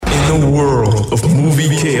a world of movie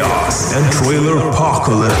chaos and trailer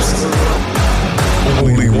apocalypse,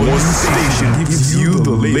 only one station gives you the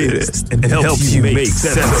latest and helps you make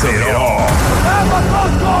sense of it all.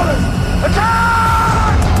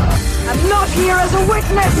 I'm not here as a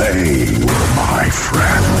witness! They were my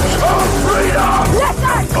friends. Oh, freedom!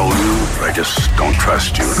 Listen! Oh, I just don't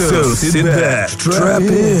trust you. So sit back, strap in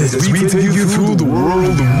as we take you through the world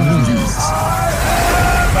of movies.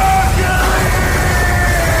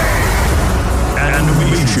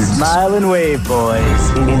 Animations, Smile and wave,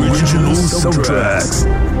 boys. original soundtracks,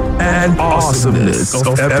 and awesomeness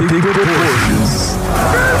of epic proportions.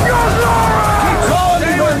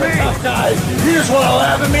 You just want to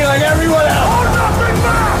laugh at me like everyone else.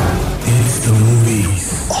 It's the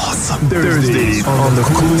movies. Awesome Thursdays on the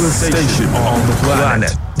coolest station on the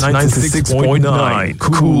planet. 96.9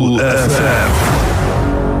 Cool FM.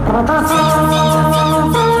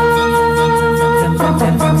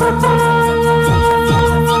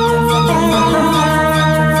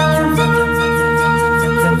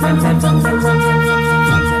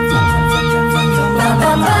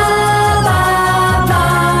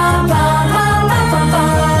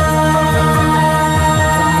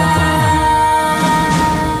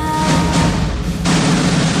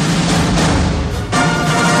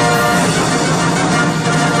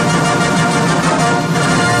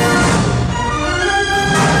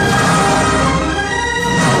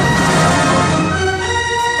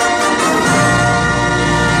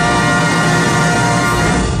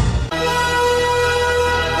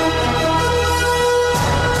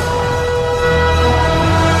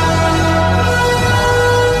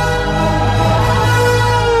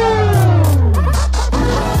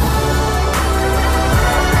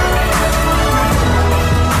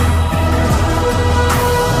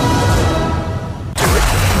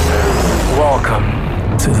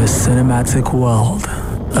 To the cinematic world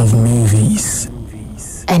of movies.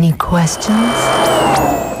 Any questions?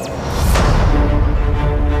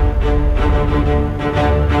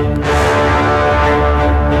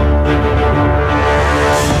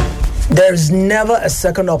 There's never a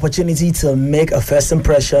second opportunity to make a first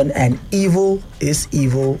impression, and evil is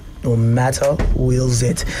evil no matter who wills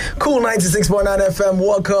it. Cool 96.9 FM,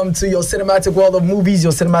 welcome to your cinematic world of movies,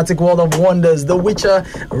 your cinematic world of wonders. The Witcher,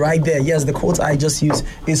 right there. Yes, the quote I just used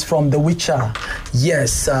is from The Witcher.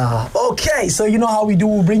 Yes. Okay, so you know how we do.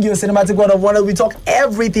 We'll bring you a cinematic world of wonders. We talk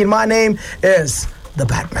everything. My name is The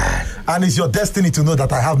Batman. And it's your destiny to know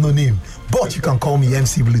that I have no name, but you can call me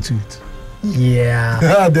MC Bluetooth.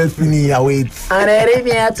 Yeah. Destiny awaits. And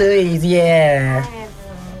yeah.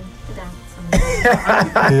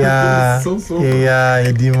 Yeah,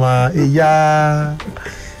 Edima, yeah.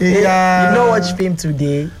 You know what film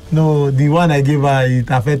today? No, the one I gave her, it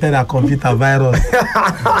affected her computer virus. No,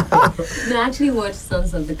 I actually watched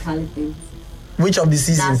Sons of the Caliphate. Which of the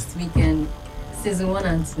seasons? Last weekend, season 1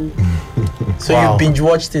 and 2. So you binge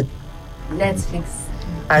watched it? Netflix.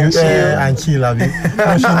 And chill. And chill, Abby.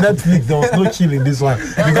 No, she Netflix, there was no chill in this one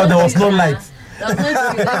because there was no light. There's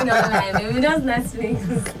no chill online. It was just Netflix.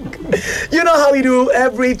 You know how we do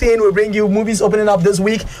everything. We bring you movies opening up this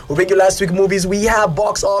week. We bring you last week movies. We have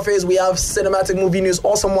box office. We have cinematic movie news.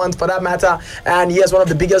 Awesome ones for that matter. And yes, one of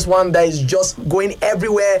the biggest one that is just going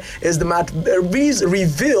everywhere is the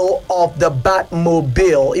reveal of the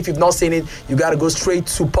Batmobile. If you've not seen it, you got to go straight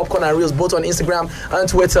to Popcorn and Reels, both on Instagram and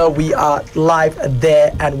Twitter. We are live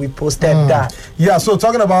there and we posted that. Yeah, so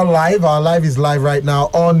talking about live, our live is live right now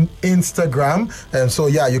on Instagram. And so,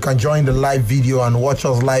 yeah, you can join the live video and watch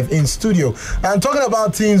us live in studio. And talking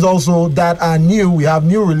about things also that are new, we have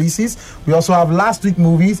new releases. We also have last week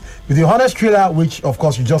movies with the honest trailer, which, of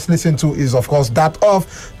course, you just listened to is, of course, that of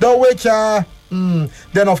The Witcher.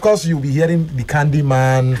 Then, of course, you'll be hearing the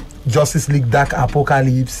Candyman, Justice League Dark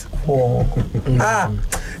Apocalypse.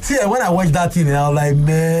 See, when I watched that thing, I was like,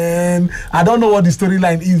 man, I don't know what the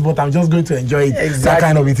storyline is, but I'm just going to enjoy it. Exactly. That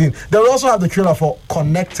kind of a thing. They will also have the trailer for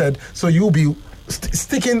Connected, so you'll be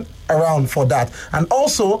sticking around for that. And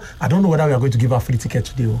also, I don't know whether we are going to give a free ticket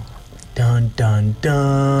today. Dun, dun,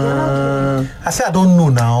 dun. I said I don't know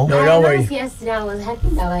now. No, don't worry. Yesterday I was happy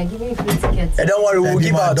that I giving free tickets. Don't worry, we'll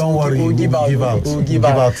give out. Don't worry, we'll give out. We'll give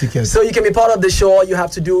out tickets. So you can be part of the show. All you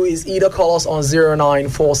have to do is either call us on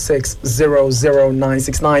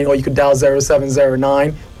 0946000969 or you could dial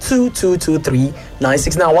 0709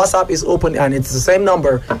 2223-969. WhatsApp is open and it's the same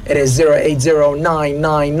number. It is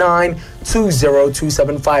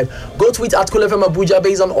 080-999-20275. Go tweet at Cool FM Abuja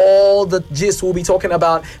based on all the gist we'll be talking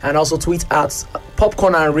about, and also tweet at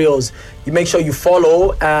Popcorn and Reels. You make sure you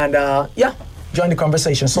follow and join the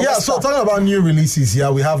conversation. So talking about new releases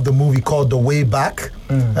here, we have the movie called The Way Back.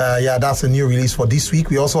 Yeah, that's a new release for this week.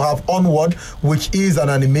 We also have Onward, which is an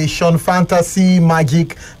animation, fantasy,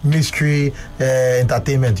 magic, mystery,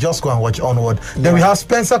 entertainment. Just go and watch Onward. Then we have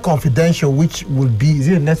Spencer Confidential, which will be, is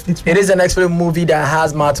it a Netflix movie? It is a Netflix movie that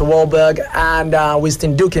has Matt Wahlberg and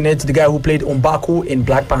Winston Duke in it, the guy who played M'Baku in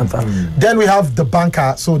Black Panther. Then we have The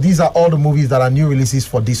Banker. So these are all the movies that are new releases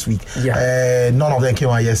for this week. Yeah. None of them came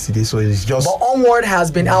out yesterday, so it's just. But Onward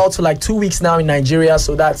has been out for like 2 weeks now in Nigeria,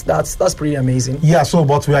 so that's pretty amazing. Yeah, so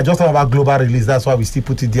but we are just talking about global release. That's why we still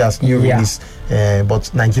put it there as new release.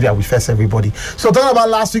 But Nigeria, we first everybody. So talking about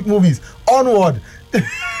last week movies, Onward.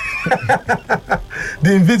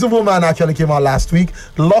 The Invisible Man actually came out last week.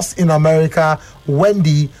 Lost in America,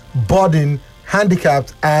 Wendy, Borden,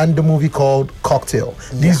 Handicapped, and the movie called Cocktail.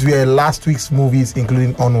 These were last week's movies,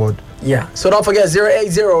 including Onward. Yeah, so don't forget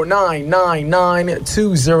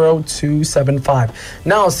 080-999-20275.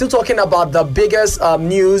 Now, still talking about the biggest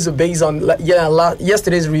news based on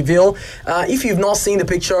yesterday's reveal. If you've not seen the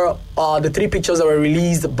picture, the 3 pictures that were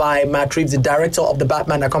released by Matt Reeves, the director of the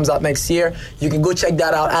Batman that comes out next year, you can go check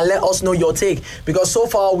that out and let us know your take. Because so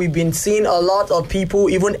far we've been seeing a lot of people,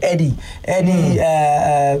 even Eddie,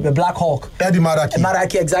 the Black Hawk, Eddie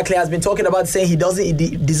Maraki exactly, has been talking about saying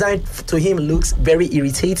design to him looks very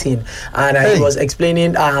irritating. And he was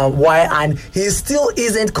explaining why, and he still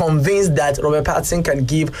isn't convinced that Robert Pattinson can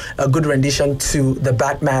give a good rendition to the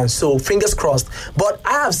Batman. So fingers crossed. But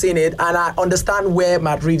I have seen it, and I understand where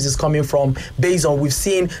Matt Reeves is coming from based on we've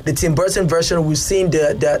seen the Tim Burton version, we've seen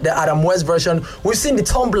the Adam West version, we've seen the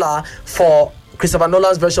Tumblr for Christopher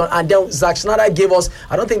Nolan's version, and then Zack Snyder gave us,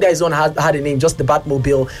 I don't think that his one had a name, just the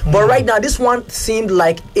Batmobile. But right now, this one seemed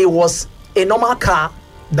like it was a normal car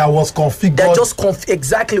that was configured. That just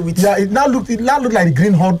exactly with. Yeah, it now looked like the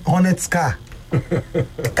Green Hornet's car.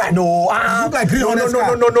 No, look like Green Hornet's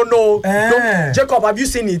car. No. Jacob, have you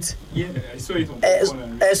seen it? Yeah, I saw it on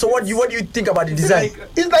so what do you think about the design?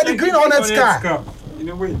 It's like the Green Hornet's car. In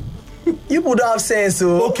a way. You would have sense,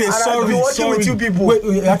 so okay. Sorry. With 2 people. Wait,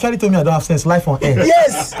 you actually told me I don't have sense. Life on air.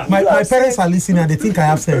 Yes. My parents are listening and they think I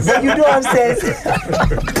have sense. But you don't have sense.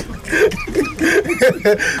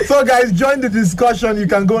 So guys, join the discussion. You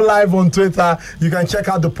can go live on Twitter. You can check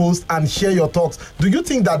out the post and share your thoughts. Do you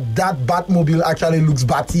think that Batmobile actually looks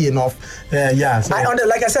batty enough? Like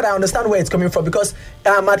I said, I understand where it's coming from, because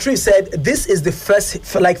Matt Reeves said this is the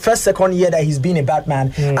second year that he's been a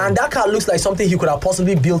Batman, and that car looks like something he could have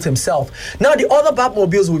possibly built himself. Now the other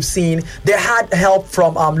Batmobiles we've seen, they had help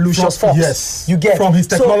from Lucius Fox. Yes, you get from his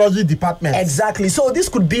technology department. Exactly. So this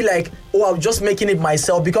could be like, I'm just making it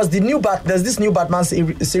myself, because there's this new Batman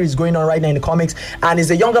series going on right now in the comics, and it's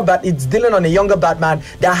dealing on a younger Batman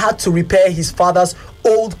that had to repair his father's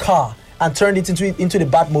old car and turned it into the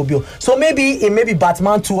Batmobile. So maybe in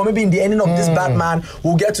Batman 2, or maybe in the ending of this Batman,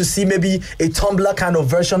 we'll get to see maybe a Tumblr kind of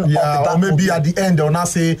version of the Batmobile. Or maybe at the end they'll not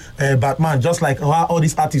say Batman, just like all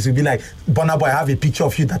these artists will be like, Burna Boy, I have a picture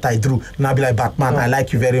of you that I drew. And I'll be like, Batman, I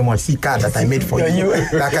like you very much. See card that I made for you.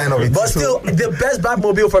 That kind of it. But still, the best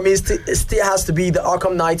Batmobile for me still has to be the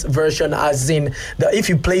Arkham Knight version, as in, if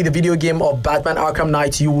you play the video game of Batman Arkham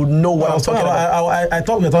Knight, you would know what I'm talking about. I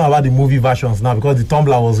thought we were talking about the movie versions now, because the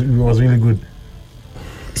Tumblr was really good.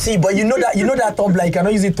 See, but you know that Tumblr, you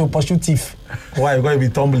cannot use it to pursue thief. Why? You're going to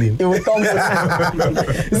be tumbling. It will tumble.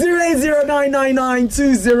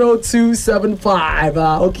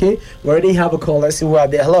 08099920275. Okay, we already have a call. Let's see who are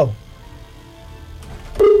there. Hello.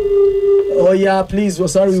 Oh yeah, please. We're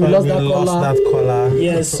sorry, we lost that caller.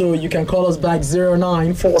 Yes, so you can call us back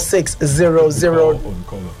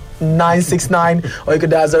 0946000969, or you could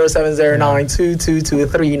dial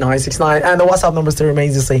 0709222369, and the WhatsApp number still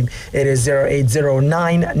remains the same. It is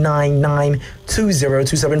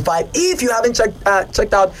 08099920275. If you haven't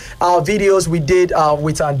checked out our videos we did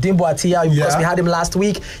with Dimbo Atia, because we had him last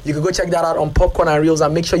week, you can go check that out on Popcorn and Reels,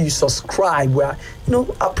 and make sure you subscribe. We are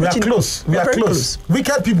close. We are close.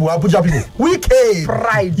 Wicked people, Abuja people. Wicked.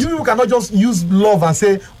 Pride. You people cannot just use love and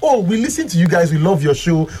say, oh, we listen to you guys, we love your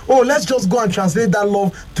show. Oh, let's just go and translate that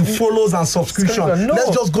love to follows and subscription. No.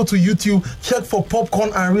 Let's just go to YouTube, check for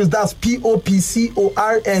Popcorn and Reels. That's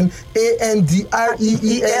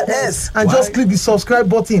POPCORNANDREELS, and just click the subscribe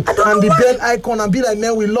button and the bell icon, and be like,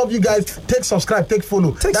 man, we love you guys. Take subscribe, take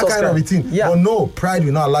follow, that kind of a thing. Yeah. But no, pride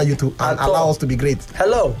will not allow you to allow us to be great.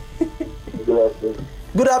 Hello.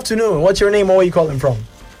 Good afternoon. What's your name or where are you calling from?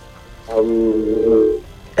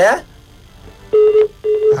 Yeah?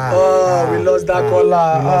 We lost that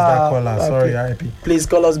caller. Sorry, RIP. Please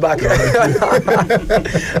call us back. Okay,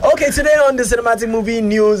 today on the cinematic movie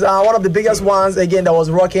news, one of the biggest ones again that was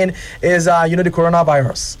rocking is the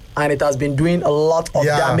coronavirus. and it has been doing a lot of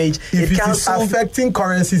damage. If it is affecting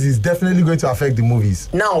currencies, it's definitely going to affect the movies.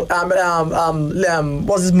 Now,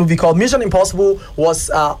 what's this movie called? Mission Impossible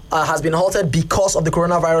has been halted because of the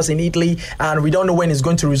coronavirus in Italy, and we don't know when it's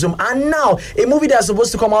going to resume. And now, a movie that's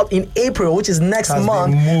supposed to come out in April, which is next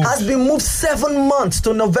month, has been moved 7 months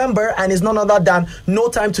to November, and is none other than No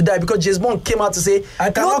Time to Die, because James Bond came out to say,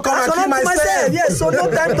 I cannot come and kill myself. Yes, so no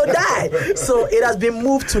time to die. So it has been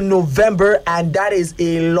moved to November, and that is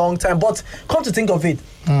a long time. But come to think of it,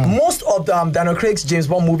 most of the Daniel Craig's James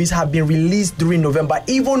Bond movies have been released during November.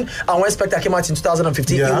 Even when Spectre came out in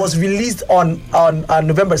 2015, it was released on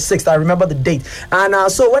November 6th. I remember the date.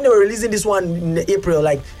 And so when they were releasing this one in April,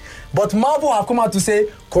 but Marvel have come out to say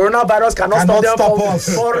coronavirus cannot stop us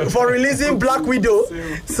for releasing Black Widow.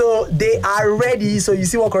 So they are ready. So you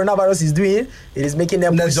see what coronavirus is doing? It is making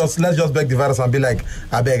them. Let's just beg the virus and be like,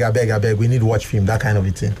 I beg. We need to watch film. That kind of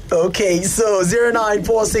a thing. Okay, so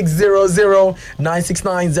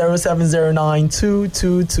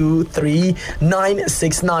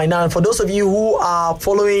 09460096907092223969. And for those of you who are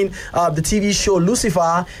following the TV show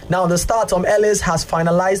Lucifer, now the star Tom Ellis has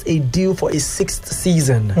finalized a deal for a 6th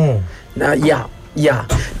season. Now,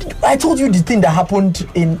 I told you the thing that happened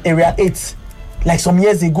in Area 8 like some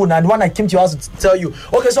years ago. Now the one I came to your house to tell you.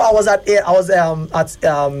 Okay, so I was at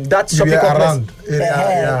that shopping complex.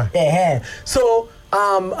 So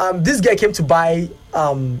this guy came to buy.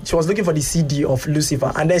 She was looking for the CD of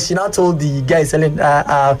Lucifer, and then she now told the guy selling,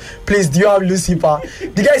 please, do you have Lucifer?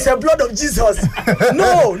 The guy said, blood of Jesus.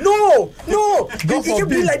 No. He kept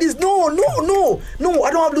doing like this. No, I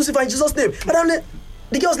don't have Lucifer in Jesus' name.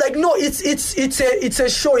 The girl was like, no, it's a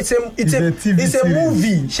show, it's a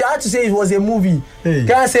movie. She had to say it was a movie. Hey.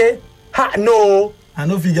 Can I say, no? I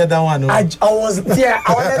know if you get that one. I was there.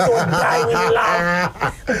 I wanted to die with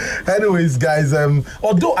laugh. Anyways, guys,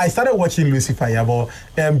 although I started watching Lucifer, but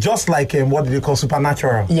just like what do they call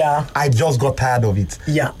Supernatural? Yeah. I just got tired of it.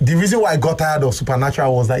 Yeah. The reason why I got tired of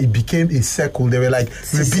Supernatural was that it became a circle. They were like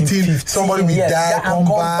repeating, 15, somebody will die, come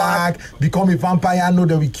back, become a vampire, no,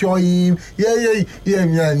 they will cure him. Yeah.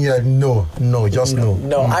 No.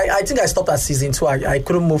 I think I stopped at season 2. I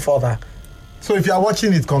couldn't move further. So if you are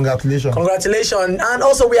watching it, congratulations. And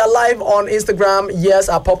also we are live on Instagram, yes,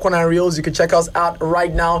 at Popcorn and Reels. You can check us out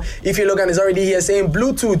right now. If you look, and it's already here saying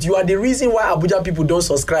Bluetooth, you are the reason why Abuja people don't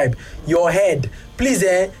subscribe. Your head. Please,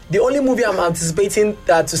 the only movie I'm anticipating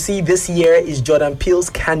to see this year is Jordan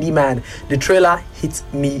Peele's Candyman. The trailer hits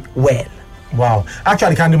me well. Wow.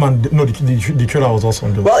 Actually, Candyman, no, the trailer was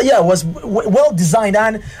awesome though. Well, yeah, it was well designed,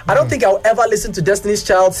 and I don't think I'll ever listen to Destiny's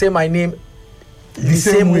Child say my name the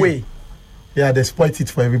same way. Yeah, they spoiled it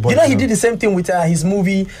for everybody. He did the same thing with his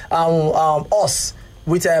movie Us,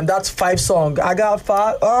 with that 5 song. I got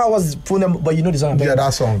 5. I was full name, but you know the song. Yeah,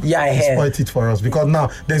 that song. Yeah, I heard. They spoiled it for us because now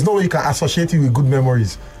there's no way you can associate it with good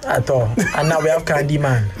memories at all. And now we have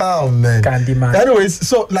Candyman. Oh man, Candyman. Anyways,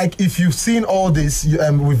 so like if you've seen all this,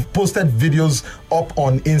 we've posted videos up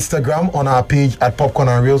on Instagram on our page at Popcorn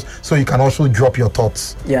and Reels, so you can also drop your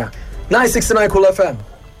thoughts. Yeah, 969 Cool FM.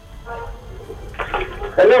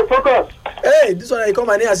 Hello, Focus. Hey, this one I call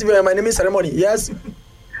my name as if my name is Ceremony. Yes.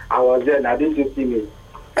 I was there. Now didn't you see me?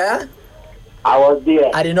 Eh? I was there.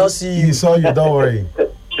 I did not see you. He saw you. Don't worry. This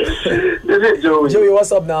is Joey. Joey,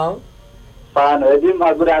 what's up now? Fine.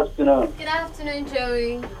 Good afternoon. Good afternoon,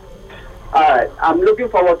 Joey. All right. I'm looking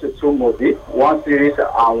forward to 2 movies, 1 series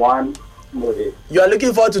and 1 movie. You are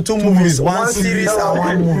looking forward to 2 movies, 1 series and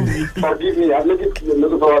 1 movie. Forgive me. I'm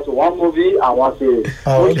looking forward to 1 movie and 1 series.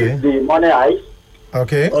 Oh, which is the Money Heist.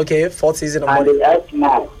 Okay, 4th season of and Money. the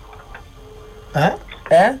F9. Huh?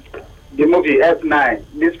 The movie F9.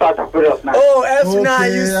 This part of Furious 9. Oh, F9,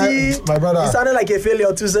 okay, you see? My brother. It sounded like a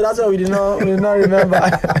failure too, so that's why we did not remember.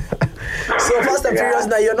 So Fast and Furious,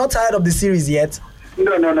 now you're not tired of the series yet?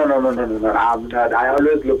 No. I'm not. I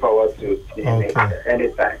always look forward to seeing it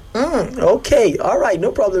anytime. Okay, all right,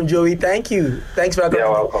 no problem, Joey. Thank you. Thanks for coming. You're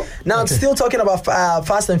welcome. Now, still talking about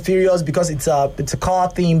Fast and Furious because it's a car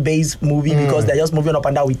theme based movie because they're just moving up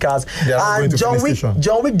and down with cars. And John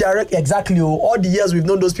Wick direct exactly. All the years we've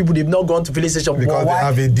known those people, they've not gone to police station because they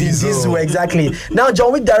have a diesel. Exactly. Now,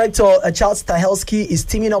 John Wick director Charles Stahelski is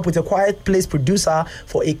teaming up with a Quiet Place producer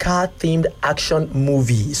for a car themed action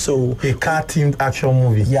movie. So a car themed action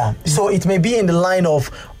movie. Yeah. So it may be in the line of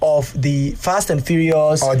of the Fast and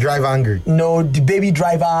Furious or Drive Angry. No, the Baby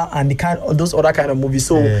Driver and those other kind of movies.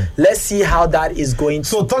 So let's see how that is going.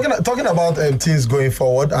 So talking about things going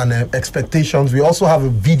forward and expectations, we also have a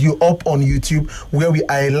video up on YouTube where we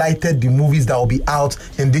highlighted the movies that will be out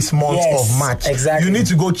in this month of March. Exactly. You need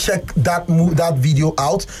to go check that video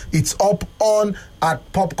out. It's up on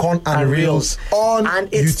at Popcorn and Reels on and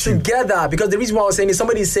it's YouTube. Together, because the reason why I was saying is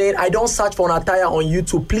somebody is saying I don't search for an attire on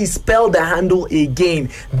YouTube. Please spell the handle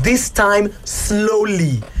again. This time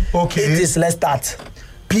slowly. Okay. It is, let's start.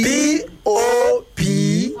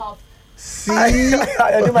 P-O-P C I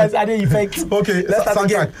did effect. Okay, let's start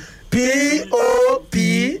again.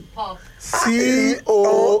 P-O-P C-O-R-N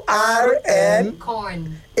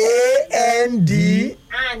Corn A-N-D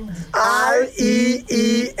and R-E-E-L-S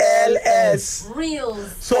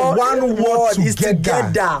Reels. So one word is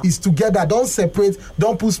together. Is together. Don't separate.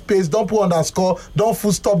 Don't put space. Don't put underscore. Don't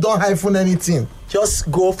full stop. Don't hyphen anything. Just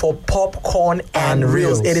go for Popcorn and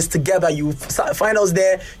Reels. It is together. You find us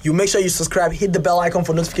there. You make sure you subscribe. Hit the bell icon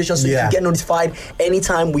for notifications so you can get notified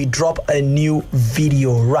anytime we drop a new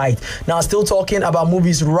video. Right now, still talking about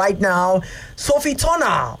movies right now. Sophie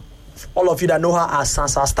Turner, all of you that know her as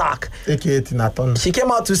Sansa Stark, aka Tina Turner, she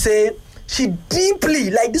came out to say she deeply,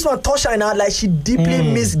 like this one touched her in her, like she deeply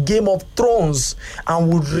missed Game of Thrones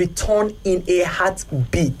and would return in a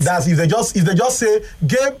heartbeat. That's if they just say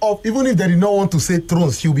Game of, even if they did not want to say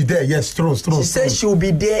Thrones, she'll be there. Yes, Thrones. She said she'll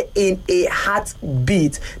be there in a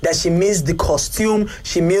heartbeat. That she missed the costume,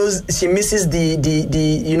 she misses the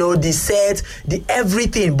set, the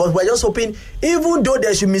everything. But we're just hoping, even though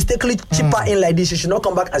they should mistakenly chip her in like this, she should not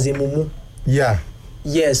come back as a mumu. Yeah.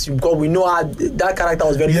 Yes, because we know her, that character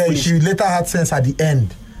was very foolish. She later had sense at the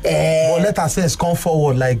end. But let her sense come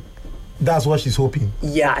forward, like that's what she's hoping.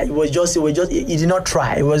 Yeah, it did not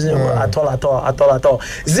try. It wasn't at all.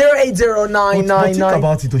 0809999. But think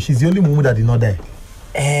about it, she's the only woman that did not die.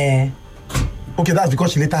 Okay, that's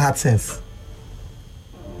because she later had sense.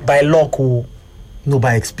 By luck, no,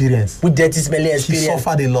 by experience. With dirty smelly experience. She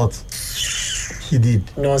suffered a lot. He did.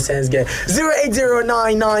 Nonsense, guy.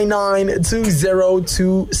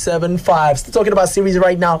 08099920275. Still talking about series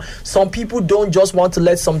right now. Some people don't just want to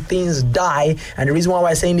let some things die, and the reason why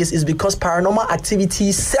we're saying this is because Paranormal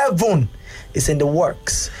Activity 7 is in the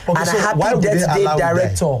works. Okay, and so a Happy Death Day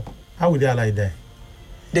director. How would they allow it die?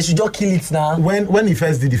 They should just kill it now. When he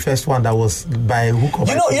first did the first one, that was by hook or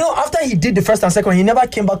by crook. You know, after he did the first and second, he never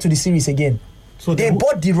came back to the series again. So they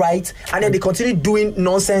bought the right, and then they continued doing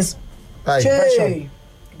nonsense. Hey,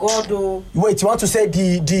 God, wait, you want to say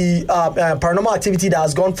the Paranormal Activity that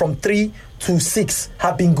has gone from 3 to 6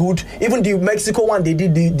 have been good? Even the Mexico one, they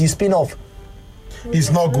did the spin-off.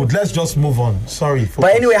 It's not good. Let's just move on. Sorry. Focus.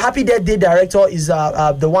 But anyway, Happy Death Day director is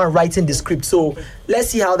the one writing the script. So let's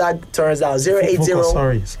see how that turns out. 080.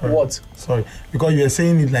 Sorry. What? Sorry. Because you are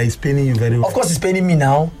saying it like it's paining you very well. Of course, it's paining me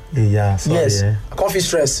now. Yeah. Sorry, yes. Yeah. Coffee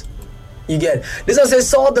stress. You get. This one says,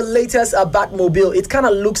 saw the latest Batmobile. It kind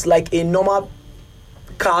of looks like a normal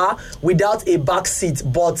car without a back seat,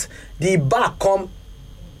 but the back come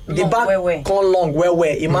long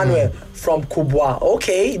where Emmanuel from Kubwa.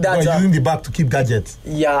 Okay, that's using the back to keep gadgets.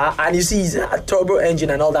 Yeah, and you see turbo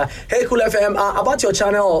engine and all that. Hey, Cool FM, about your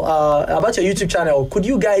channel, about your YouTube channel, could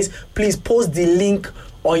you guys please post the link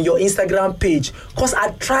on your Instagram page? Because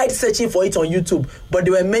I tried searching for it on YouTube, but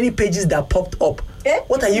there were many pages that popped up.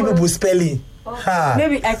 What are you people spelling?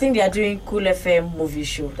 Maybe I think they are doing Cool FM movie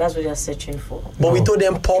show. That's what they're searching for. But we told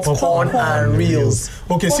them Popcorn and Reels.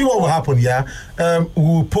 Okay, see what will happen.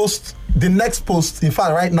 We'll post the next post. In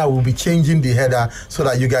fact, right now we'll be changing the header so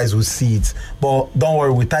that you guys will see it. But don't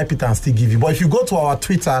worry, we type it and still give you. But if you go to our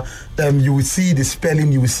Twitter, you will see the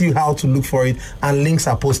spelling. You will see how to look for it, and links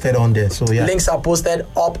are posted on there. So links are posted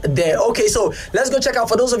up there. Okay, so let's go check out.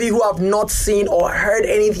 For those of you who have not seen or heard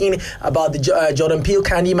anything about the Jordan Peele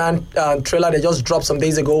Candyman trailer that just dropped some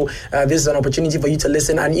days ago, this is an opportunity for you to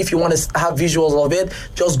listen. And if you want to have visuals of it,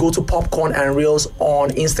 just go to Popcorn and Reels on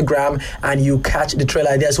Instagram and you catch the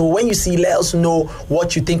trailer there. So when you see, let us know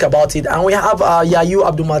what you think about it. And we have Yayu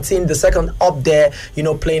Abdul Martin, the second, up there,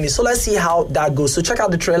 playing it. So let's see how that goes. So check out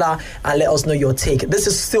the trailer and let us know your take. This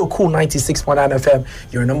is still Cool 96.9 FM,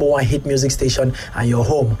 your number one hit music station and your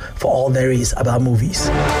home for all there is about movies.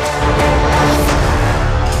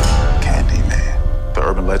 Candyman. The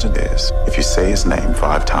urban legend is, if you say his name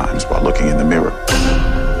 5 times while looking in the mirror,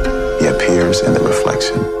 he appears in the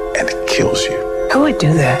reflection and kills you. Who would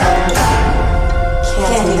do that?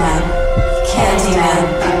 Candyman. Candyman.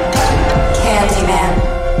 Candyman.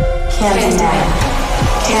 Candyman.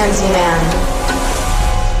 Candyman.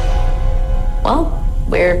 Well,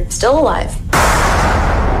 we're still alive.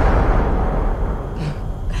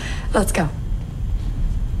 Let's go.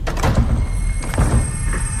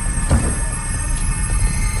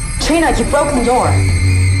 Trina, you broke the door.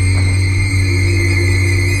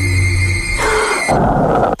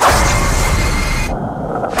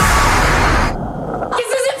 This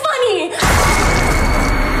isn't funny!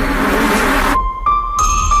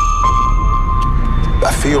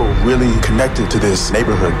 I feel really connected to this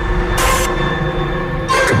neighborhood.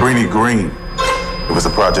 Cabrini Green. It was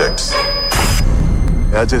the projects.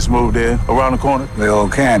 I just moved there, around the corner. The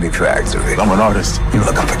old candy factory. I'm an artist. You're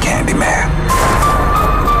looking for Candyman.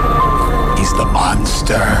 He's the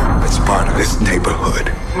monster that's part of this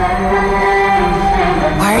neighborhood.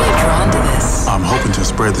 Why are you drawn to this? I'm hoping to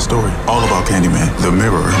spread the story all about Candyman. The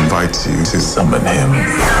mirror invites you to summon him.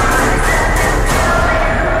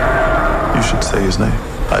 You should say his name.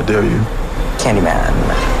 I dare you. Candyman.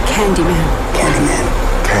 Candyman. Candyman.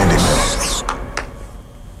 Candyman.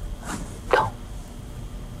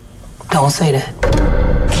 Don't say that.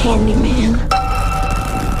 Candyman.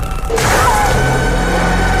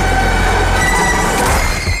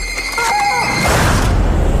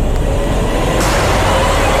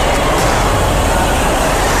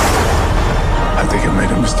 I think I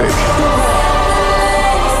made a mistake.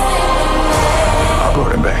 I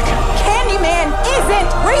brought him back. Candyman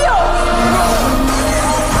isn't real!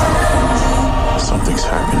 Something's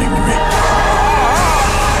happening to me.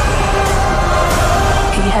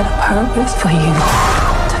 He had a purpose for you.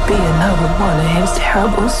 To be another one of his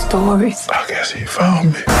terrible stories. I guess he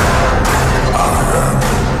found me.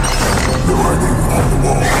 The writing on the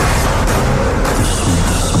wall. The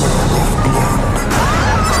sweet smell of blood.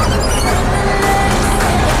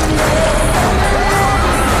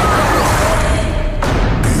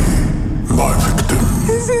 Be my victim.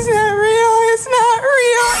 This is not real. It's not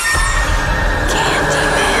real.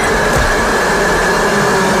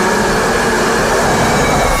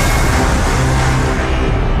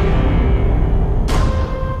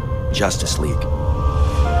 Justice League.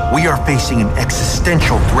 We are facing an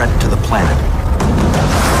existential threat to the planet.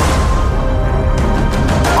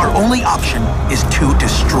 Our only option is to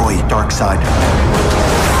destroy Darkseid.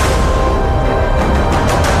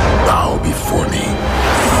 Bow before me.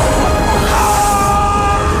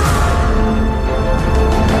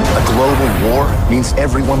 A global war means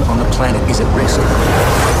everyone on the planet is at risk.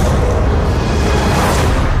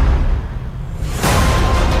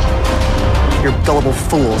 You're gullible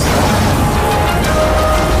fools.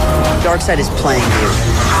 Darkseid is playing you.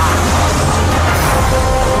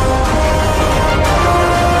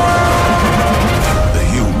 The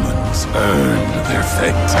humans earned their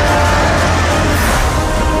fate.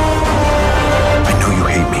 I know you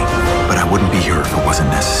hate me, but I wouldn't be here if it wasn't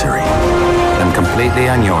necessary. I'm completely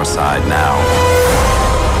on your side now.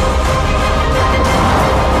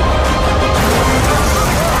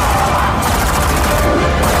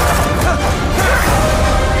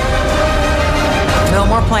 No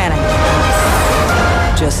more planning.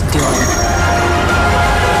 Just do it.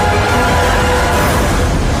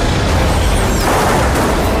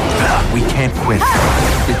 We can't quit.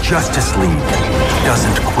 The Justice League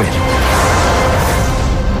doesn't quit.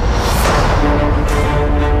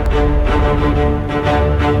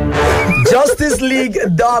 Justice League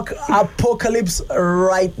Dark Apocalypse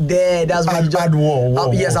right there. That's what Bad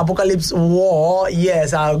War. Yes, Apocalypse War.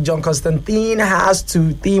 Yes, John Constantine has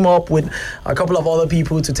to team up with a couple of other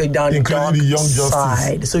people to take down including the Young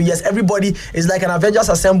Darkseid. Justice. So yes, everybody is like an Avengers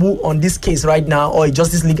Assemble on this case right now, or a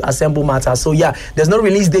Justice League Assemble matter. So yeah, there's no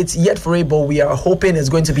release date yet for it, but we are hoping it's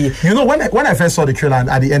going to be. You know, when I first saw the trailer and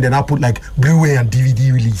at the end, then I put like Blu-ray and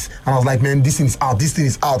DVD release, and I was like, man, this thing is out. This thing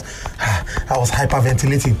is out. I was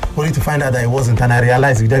hyperventilating, only to find out that it wasn't, and I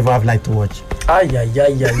realized we don't even have light to watch.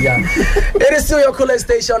 It is still your coolest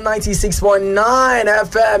station, 96.9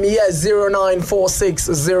 FM. Yes,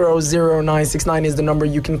 0946000969 is the number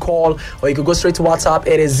you can call, or you could go straight to WhatsApp.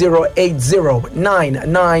 It is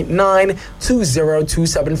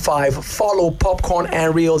 080-999-20275. Follow Popcorn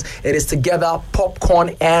and Reels. It is together,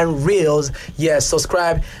 Popcorn and Reels. Yes,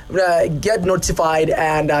 subscribe, get notified,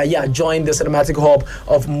 and join the cinematic hub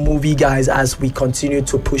of movie guys as we continue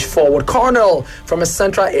to push forward. Colonel from a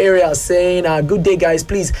central area saying, good day guys,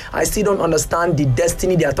 please, I still don't understand the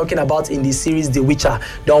destiny they are talking about in the series The Witcher.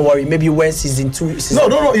 Don't worry, maybe when season 2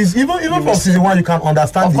 No, it's even from season 1 you can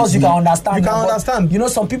understand. Of course you can understand. You can understand. You know,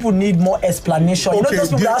 some people need more explanation. You know, those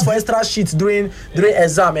people ask for extra sheets during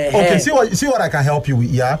exam. Okay, see what I can help you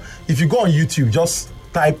with. Yeah, if you go on YouTube, just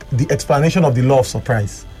type the explanation of the law of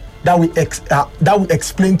surprise. That will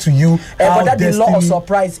explain to you but that the law of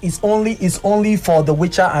surprise is only for The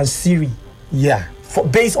Witcher and Siri. Yeah.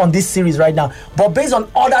 based on this series right now, but based on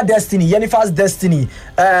other Destiny, Yennefer's Destiny,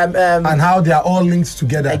 and how they are all linked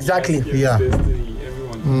together. Exactly. Yeah.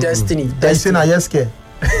 Destiny.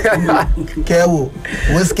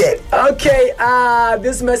 Okay,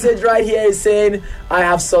 this message right here is saying I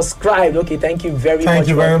have subscribed. Okay, thank you very much. Thank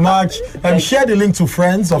you very much. Share the link to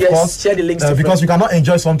friends, of course. Share the links to because friends. you cannot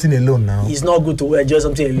enjoy something alone now. It's not good to enjoy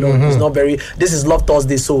something alone. It's not very. This is Love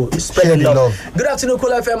Thursday, so spread the love. Good afternoon,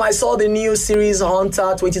 Cool FM. I saw the new series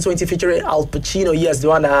Hunter 2020 featuring Al Pacino. Yes, the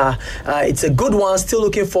one. It's a good one. Still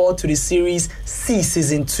looking forward to the series C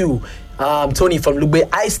season 2. Tony from Lugbe.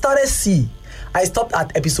 I started C. I stopped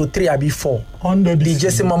at episode 3 or before. Under the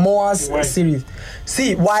Jason Momoa's series.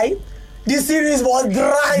 See, why? This series was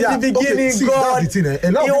dry in the beginning. Okay, God. That's the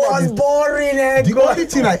thing, it was boring. The only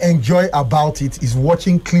thing I enjoy about it is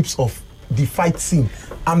watching clips of the fight scene.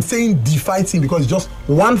 I'm saying the fight scene because it's just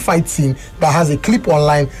one fight scene that has a clip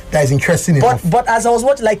online that is interesting enough. But as I was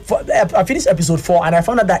watching, I finished episode 4 and I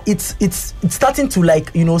found out that it's starting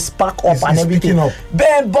to spark up and everything. Up.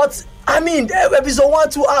 But I mean, episode 1,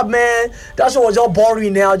 2 up, man. That show was just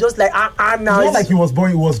boring now. Just like now. It's not like it was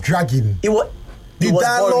boring. It was dragging. The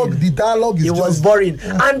dialogue is was boring.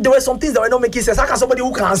 And there were some things that were not making sense. How can somebody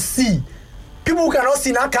who can see, people who cannot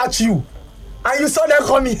see now catch you, and you saw them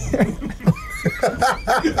coming?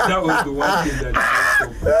 That was the one thing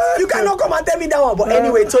that you cannot come and tell me that one. But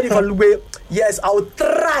anyway, Tony from Lugbe, yes, I will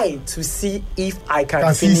try to see if I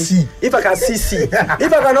can finish. If I can see C.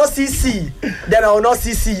 If I cannot see C, then I will not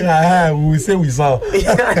see C. We will say we saw.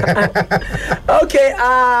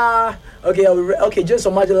 Okay,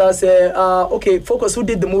 Jason Majula said, okay, Focus, who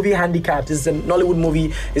did the movie Handicapped? This is a Nollywood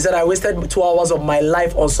movie. He said, I wasted 2 hours of my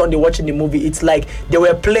life on Sunday watching the movie. It's like they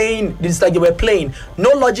were playing.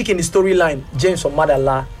 No logic in the storyline. James from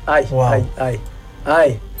Madala. Aye.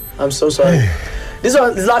 I'm so sorry. This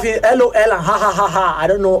one is laughing, LOL and ha ha ha ha. I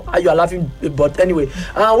don't know how you are laughing, but anyway.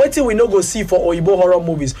 Wait till we no go see for Oyibo horror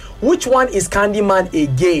movies. Which one is Candyman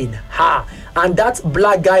again? Ha. And that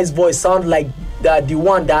black guy's voice sound like the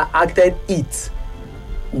one that acted it.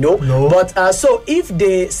 No. But so if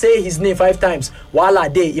they say his name 5 times, Wala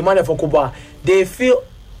de Emmanuel Fokuba, they feel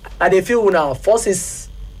now forces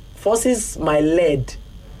my lead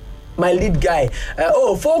guy.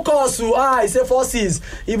 Focus. I say forces,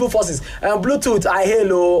 evil forces. Bluetooth.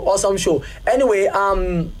 Hello, awesome show. Anyway,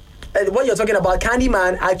 what you're talking about,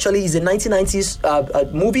 Candyman, actually is a 1990s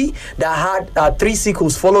movie that had 3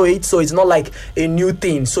 sequels follow it, so it's not like a new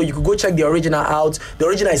thing. So you could go check the original out. The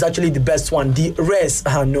original is actually the best one. The rest,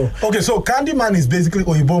 no. Okay, so Candyman is basically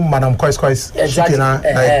Oyibo Madam Kwais. Exactly.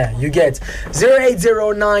 You get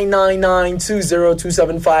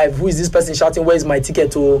 08099920275. Who is this person shouting? Where is my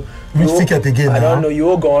ticket to? Which ticket again? I don't know. You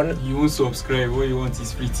all gone. You won't subscribe. What you want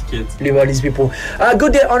is free ticket. Leave all these people.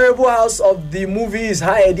 Good day, Honorable House of the Movies.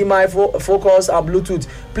 Hi, Eddie, my Focus and Bluetooth.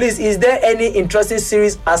 Please, is there any interesting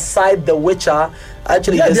series aside The Witcher?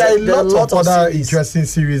 Actually, there are a lot of other interesting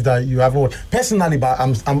series that you haven't watched. Personally, but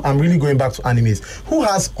I'm really going back to animes. Who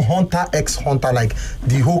has Hunter x Hunter, like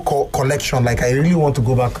the whole collection? Like, I really want to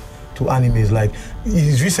go back to animes. Like,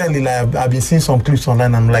 it's recently, like I've been seeing some clips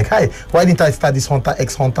online. I'm like, hi, why didn't I start this Hunter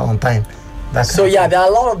x Hunter on time? So yeah, there are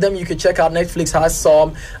a lot of them you can check out. Netflix has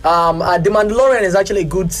some. The Mandalorian is actually a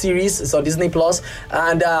good series. It's on Disney Plus,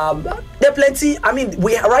 and there are plenty. I mean,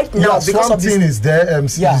 we right now because of this is there.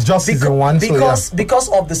 It's just season 1. Because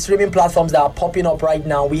of the streaming platforms that are popping up right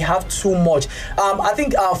now, we have too much. I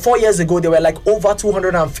think 4 years ago there were like over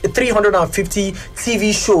 350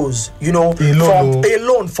 TV shows.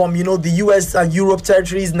 Alone from the US and Europe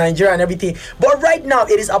territories, Nigeria and everything. But right now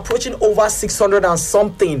it is approaching over 600 and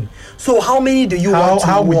something. So how many do you want to watch?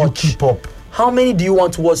 How will you keep up? How many do you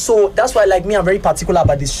want to watch? So that's why, like me, I'm very particular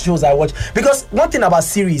about the shows I watch. Because one thing about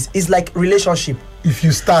series is like relationship. If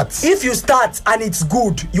you start and it's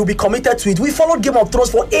good, you'll be committed to it. We followed Game of Thrones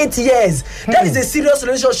for 8 years. That is a serious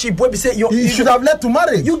relationship where we say you should have led to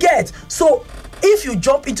marriage. You get. So if you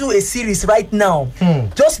jump into a series right now,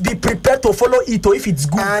 just be prepared to follow it, or if it's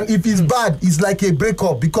good. And if it's bad, it's like a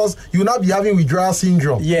breakup, because you will not be having withdrawal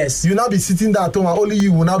syndrome. Yes. You will not be sitting there at home and only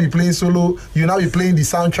you will not be playing solo. You will not be playing the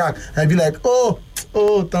soundtrack and be like, dun,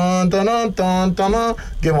 dun, dun, dun, dun,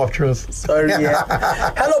 Game of Thrones. Sorry, yeah.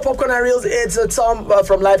 Hello, Popcorn and Reels. It's Tom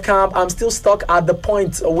from Live Camp. I'm still stuck at the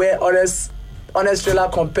point where Honest Trailer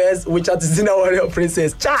compares Witcher to Xena Warrior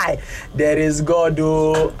Princess. Chai, there is God.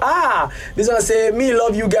 This one say, me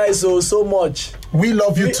love you guys so much. We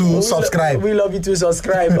love you too. Subscribe. We love you too.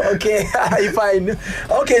 Subscribe. Okay, fine.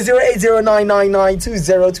 Okay,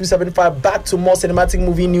 08099920275. Back to more cinematic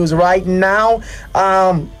movie news right now.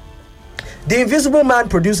 The Invisible Man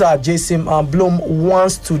producer Jason Blum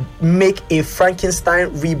wants to make a Frankenstein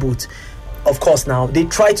reboot. Of course, now they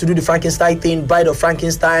tried to do the Frankenstein thing, Bride of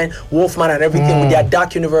Frankenstein, Wolfman, and everything with their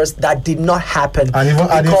dark universe. That did not happen. And even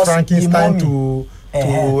adding Frankenstein to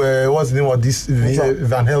what's the name of this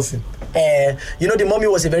Van Helsing? The Mummy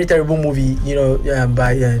was a very terrible movie.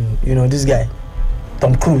 By this guy.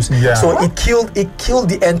 Tom Cruise. Yeah. So it killed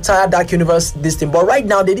the entire dark universe this thing. But right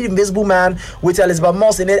now they did Invisible Man with Elizabeth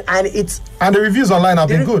Moss in it, and the reviews online have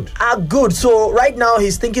been good. Are good. So right now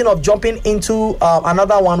he's thinking of jumping into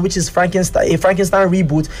another one, which is a Frankenstein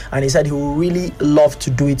reboot, and he said he would really love to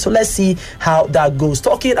do it. So let's see how that goes.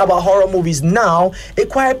 Talking about horror movies now, A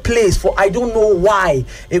Quiet Place, for I don't know why,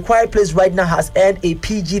 A Quiet Place right now has earned a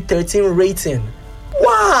PG-13 rating.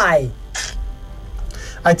 Why?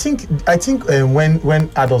 I think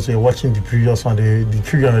when adults were watching the previous one, the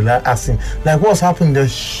children were asking, like, what's happening there?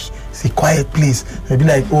 Shh, it's a quiet place. They'd be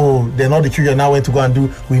like, oh, they're not the children now went to go and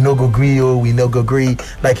do, we no go agree, we no go agree,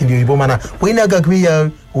 like in the Igbo manner, we no go agree,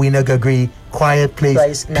 we no go agree. Quiet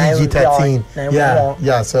Place, PG-13.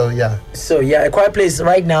 So A Quiet Place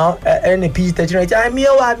right now earning a PG-13 rating.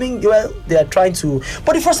 They are trying to,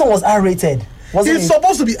 but the first one was R-rated. It's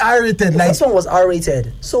supposed to be R-rated. The first one was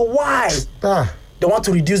R-rated. So why? They want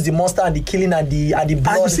to reduce the monster and the killing and the blood.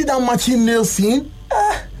 And you see that matching nail scene?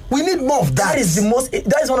 We need more of that.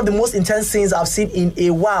 That is one of the most intense scenes I've seen in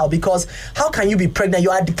a while, because how can you be pregnant?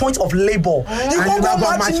 You're at the point of labor. You can't go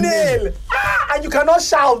match nail. And you cannot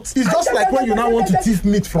shout. It's just like when you now want to thief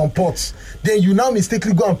meat from pots. Then you now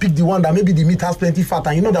mistakenly go and pick the one that maybe the meat has plenty fat,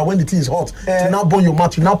 and you know that when the thing is hot, you now burn your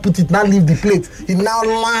mouth, you now put it, now leave the plate, it now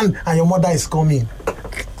land, and your mother is coming.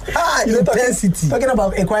 Intensity. Talking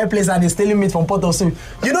about A Quiet Place and they're stealing meat from pot of soup.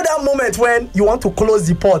 You know that moment when you want to close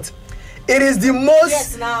the pot? It is the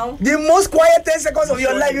most quiet 10 seconds of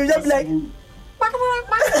your life. You just be like,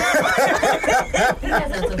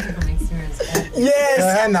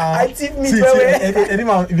 yes, I tip meat.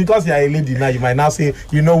 Because you are a lady now, you might now say,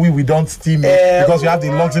 we don't steam it because you have the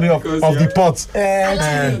luxury of the pots.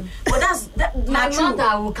 But my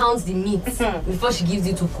mother will count the meat before she gives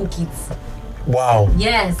you to cook it. Wow.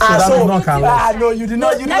 Yes. No, you did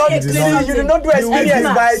not do experience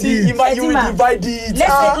by you will divide it.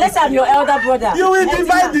 Let's have your elder brother. You will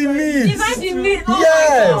divide the meat. Divide the meat.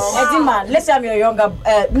 Yes. Edima, let's have your younger.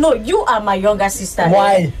 No, you are my younger sister.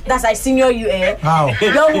 Why? That's I senior you. How?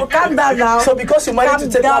 No, calm down now. So because you managed to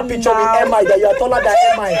take that picture with MI that you are taller than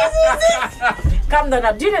MI. Calm down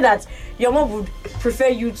now. Do you know that your mom would prefer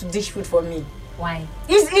you to dish food for me? Why?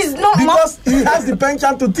 It's not because he has the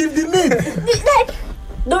penchant to thief the meat.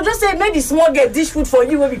 Don't just say maybe small girl dish food for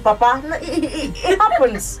you, maybe papa. It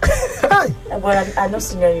happens. But I know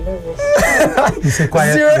senior, you know this.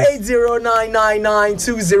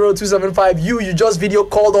 08099920275. You just video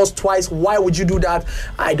called us twice. Why would you do that?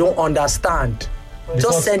 I don't understand.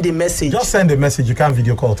 Just send a message. Just send a message. You can't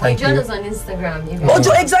video call. Thank you. Join us on Instagram.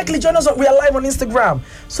 Exactly. Join us. We are live on Instagram.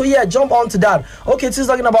 So yeah, jump on to that. Okay, this is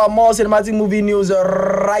talking about more cinematic movie news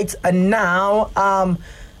right now.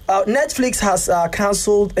 Netflix has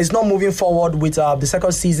cancelled. It's not moving forward with the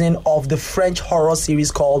second season of the French horror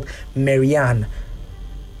series called Marianne.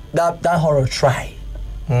 That horror try.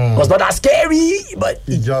 Was not that scary, but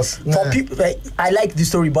it just for people. I like the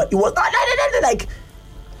story, but it was like.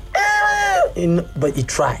 But it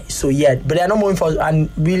tried. So yeah, but they're not moving forward, and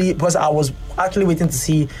really because I was actually waiting to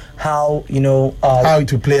see how how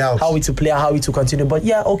it will play out, how it will continue. But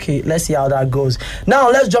yeah, okay, let's see how that goes. Now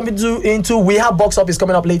let's jump into we have box office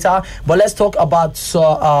coming up later, but let's talk about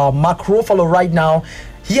Mark Ruffalo right now.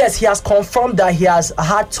 Yes, he has confirmed that he has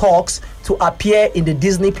had talks to appear in the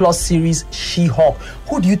Disney Plus series She-Hulk.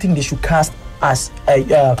 Who do you think they should cast as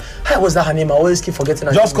how was that her name? I always keep forgetting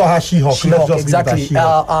her just name. Call her She-Hulk. She-Hulk, exactly.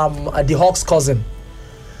 The Hulk's cousin.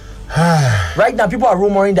 Right now people are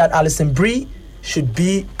rumoring that Alison Brie should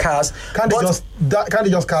be cast. Can't they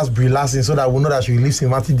just cast Brie Larson so that we know that she will leave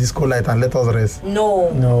Cinematic Disco Light and let us rest?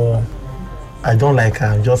 No, I don't like her.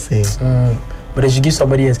 I'm just saying. But they should give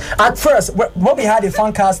somebody else. At first, when we had a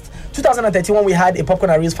fan cast, 2013, when we had a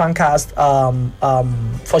Popcorn and Reels fan cast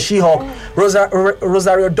for She-Hulk,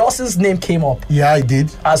 Rosario Dawson's name came up. Yeah, I did.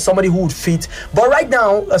 As somebody who would fit. But right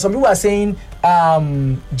now, some people are saying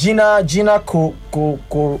Gina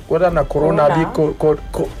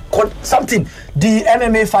something. The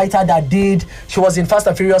MMA fighter that did, she was in Fast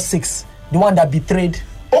and Furious 6, the one that betrayed.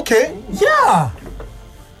 Okay, yeah.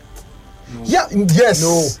 Yeah, yes.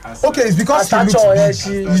 No. Okay, it's because she looks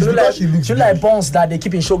big. She looks like bones that they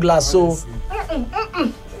keep in show glass. So no,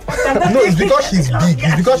 it's because she's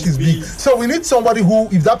big. So we need somebody who,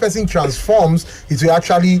 if that person transforms, it will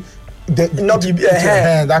actually not be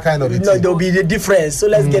that kind of. No, there'll be the difference. So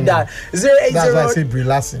let's get that. 080. That's why I say Brie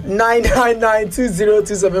Larson.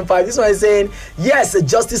 999-20275. This one is saying yes,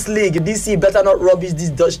 Justice League. DC better not rubbish this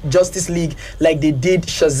Justice League like they did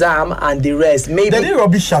Shazam and the rest. Maybe they didn't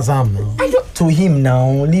rubbish Shazam. No. To him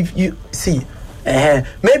now. Leave you see.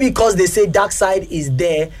 Maybe because they say Darkseid is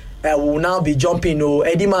there. Will now be jumping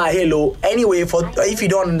Edima Halo. Anyway, if you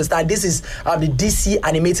don't understand, this is the DC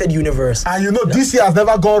animated universe. And you know, DC has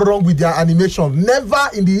never gone wrong with their animation. Never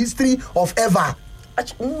in the history of ever.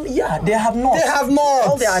 Yeah, they have not. They have not.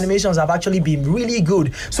 All their animations have actually been really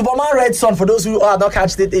good. Superman Red Son, for those who are not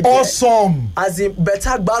catching it, awesome. As in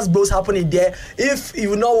better bass blows happening there. If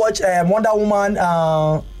you not watch Wonder Woman,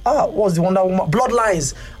 what was the Wonder Woman?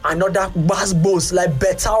 Bloodlines, another bass blows like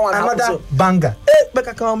better one. Another banger.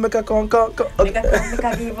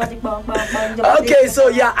 Okay, so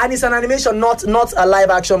yeah, and it's an animation, not a live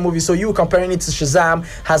action movie. So you comparing it to Shazam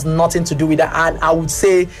has nothing to do with that. And I would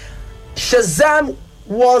say Shazam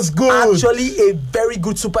was good. Actually, a very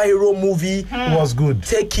good superhero movie. Was good.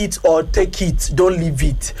 Take it or take it. Don't leave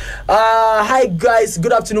it. Hi guys.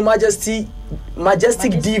 Good afternoon,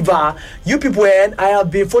 Majestic Diva. You people, I have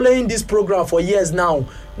been following this program for years now.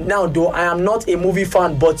 Now, though, I am not a movie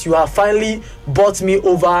fan, but you have finally bought me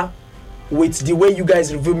over with the way you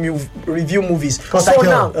guys review movies. So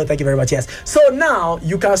now, thank you very much. Yes. So now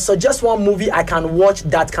you can suggest one movie I can watch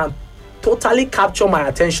that can totally capture my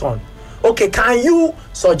attention. Okay, can you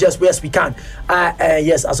suggest? Yes, we can.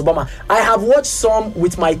 Yes, as Obama. I have watched some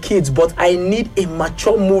with my kids, but I need a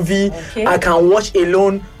mature movie I can watch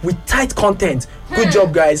alone with tight content. Good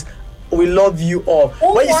job, guys. We love you all.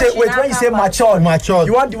 When you say mature,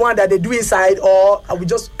 you want the one that they do inside, or we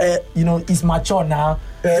just it's mature now.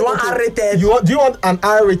 You want R-rated? Do you want an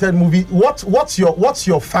R-rated movie? What's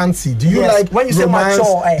your fancy? Do you like when you romance? Say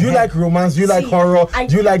mature? Do you like romance? Do you like horror?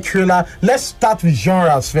 Do you like thriller? Let's start with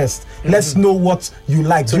genres first. Let's know what you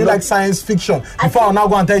like. Do you like science fiction? Before I now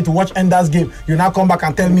go and tell you to watch Ender's Game, you now come back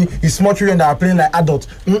and tell me it's small children that are playing like adults.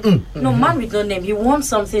 No, man with no name. He wants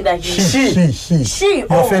something that she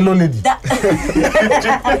your fellow lady.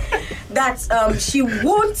 She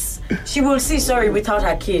will see without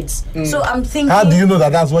her kids. So I'm thinking, how do you know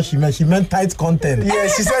that that's what she meant? She meant tight content.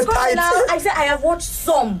 Yes, she said tight. I said I have watched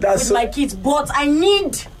some with my kids, but I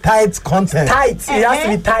need tight content. Tight. It has to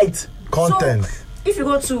be tight content. So, if you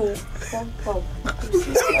go to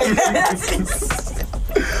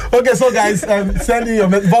okay, so guys, send in your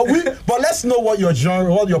but let's know what your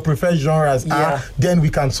genre, what your preferred genres are. Then we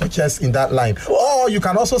can suggest in that line. Or you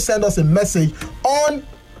can also send us a message on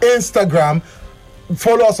Instagram.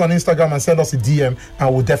 Follow us on Instagram and send us a DM,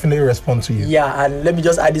 and we'll definitely respond to you. Yeah, and let me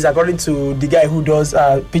just add this. According to the guy who does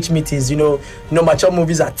pitch meetings, mature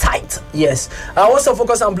movies are tight. Yes. I also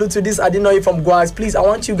focus on Bluetooth. This I didn't know it from Guas. Please, I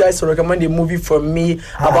want you guys to recommend a movie for me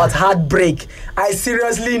about heartbreak. I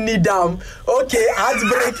seriously need them. Okay,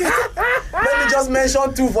 heartbreak. Let me just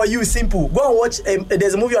mention two for you. Simple. Go and watch.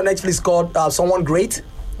 There's a movie on Netflix called Someone Great.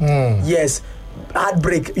 Yes.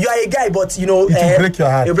 Heartbreak. You are a guy, but it will break your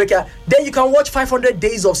heart. Then you can watch 500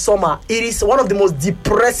 Days of Summer. It is one of the most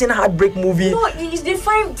depressing heartbreak movies. No, it's the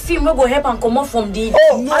fine film will go help and come up from the.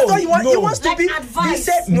 Oh, no, I thought he wants to be advice.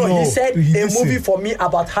 He said a movie for me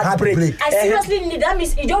about heartbreak. I seriously need that.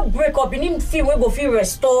 Means you don't break up. You need film will go feel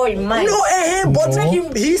restore in mind. No, but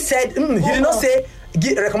he said he did not say.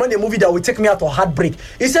 Recommend a movie that will take me out of heartbreak.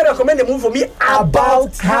 He said recommend a movie for me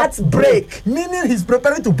about heartbreak. Meaning he's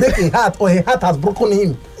preparing to break a heart, or a heart has broken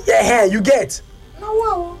him. Yeah, you get.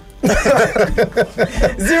 No.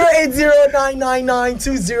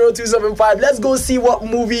 08099920275. Let's go see what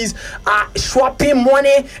movies are swapping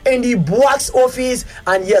money in the box office.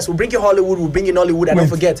 And yes, we'll bring you Hollywood, we'll bring you Nollywood, and don't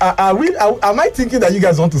forget. Am I thinking that you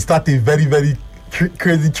guys want to start a very, very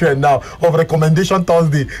crazy trend now of recommendation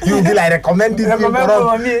Thursday? You will be like, recommend this film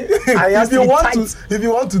for me. If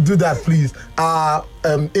you want to do that, please, our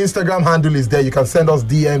Instagram handle is there. You can send us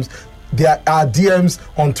DMs. Our DMs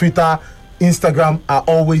on Twitter, Instagram are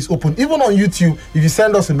always open. Even on YouTube, if you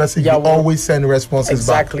send us a message, we always send responses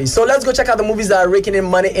back. Exactly. So let's go check out the movies that are raking in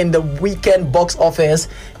money in the weekend box office,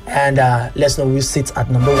 and let's know who sits at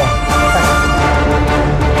number 1.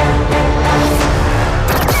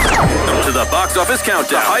 The box office countdown.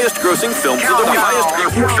 The highest grossing films of the week. Highest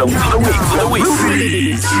grossing films of the week. $22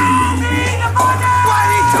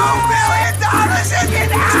 million in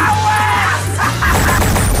the hour!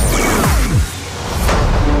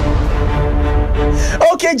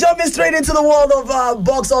 Okay, jumping straight into the world of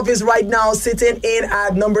box office right now. Sitting in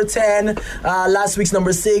at number 10, last week's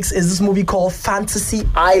number 6 is this movie called Fantasy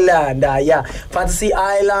Island. Fantasy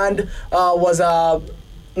Island was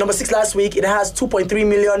number 6 last week. It has $2.3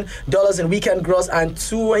 million in weekend gross and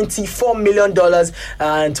 $24 million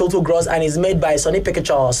in total gross, and is made by Sonny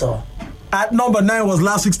Picture also. At number 9 was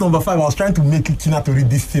last week's number 5. I was trying to make Kina to read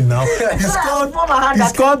this thing now. It's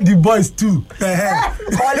called The Boys 2.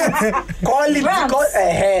 Call it.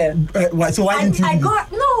 So why didn't you?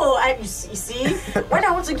 You see, when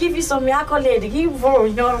I want to give you some accolade,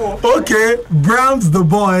 Okay, Browns The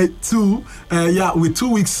Boy 2. With 2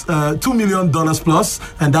 weeks, $2 million plus,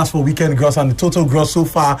 and that's for weekend gross, and the total gross so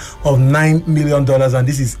far of $9 million. And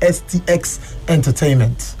this is STX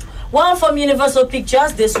Entertainment. Well, from Universal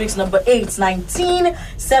Pictures, this week's number 8,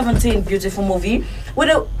 1917, beautiful movie with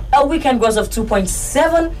a weekend gross of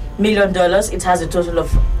 $2.7 million. It has a total of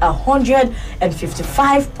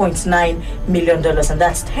 $155.9 million, and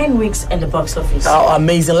that's 10 weeks in the box office. Oh,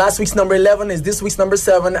 amazing. Last week's number 11 is this week's number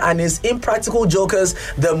 7, and is Impractical Jokers,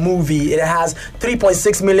 the movie. It has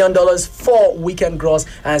 $3.6 million for weekend gross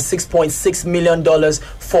and $6.6 million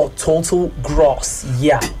for total gross.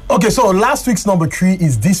 Yeah. Okay, so last week's number 3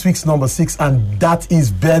 is this week's number 6, and that is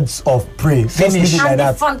Birds of Prey. Finish. And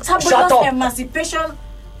the fantabulous emancipation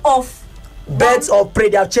of Birds of Prey.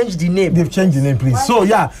 They have changed the name. They've changed the name, please. So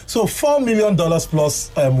 $4 million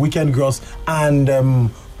plus weekend gross, and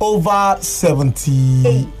over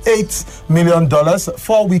 $78 million,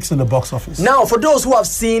 4 weeks in the box office. Now, for those who have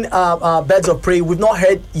seen Birds of Prey, we've not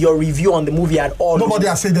heard your review on the movie at all. Nobody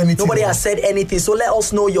has said anything. So let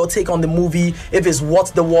us know your take on the movie, if it's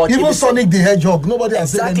worth the watch. Even Sonic the Hedgehog, nobody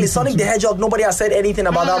has said anything. Sonic the Hedgehog, nobody has said anything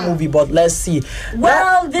about that movie, but let's see.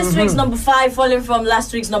 Well, this week's number 5, falling from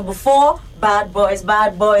last week's number 4. Bad boys.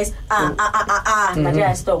 Now there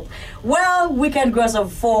I stop. Well, weekend gross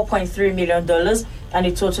of $4.3 million and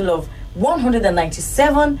a total of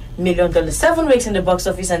 $197 million. 7 weeks in the box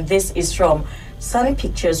office, and this is from Sony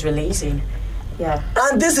Pictures releasing. Yeah.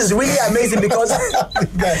 And this is really amazing because this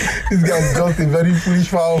guy is just a very foolish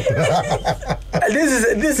foul.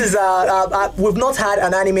 This is we've not had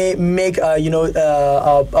an anime make a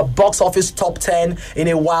box office top 10 in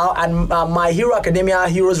a while, and My Hero Academia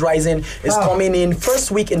Heroes Rising is coming in first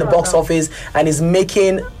week in the box office and is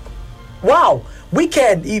making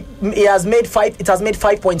weekend it has made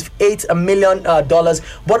 $5.8 million,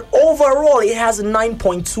 but overall it has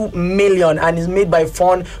 $9.2 million and is made by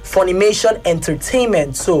Funimation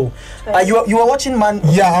Entertainment. So you are watching, man?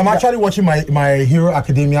 Yeah, I'm actually watching my Hero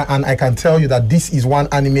Academia, and I can tell you that this is one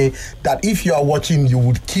anime that if you are watching, you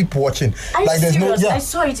would keep watching. I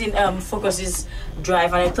saw it in Focus's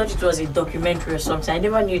Drive, and I thought it was a documentary or something. I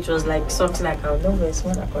never knew it was like something like a novel.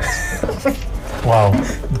 Wow,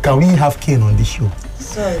 can we have Kane on this show?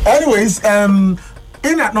 Sorry. Anyways, in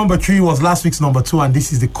at number 3 was last week's number 2, and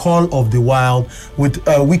this is The Call of the Wild with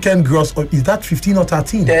a weekend gross of, is that 15 or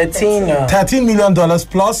 13? 13. $13 million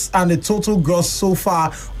plus, and a total gross so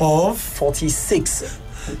far of 46.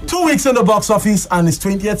 2 weeks in the box office, and it's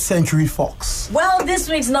 20th Century Fox. Well, this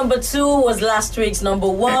week's number 2 was last week's number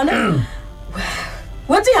 1.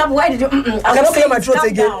 What do you have? Why did you? I cannot clear my throat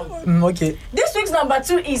again. Okay. This week's number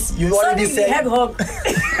 2 is Sonic the Hedgehog.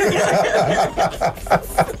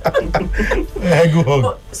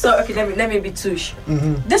 Hedgehog. So okay, let me be touche.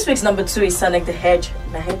 This week's number 2 is Sonic the Hedgehog.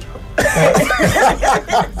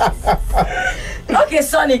 Okay,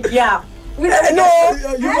 Sonic. Yeah. No,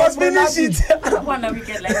 you must finish it. One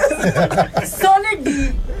weekend like Sonic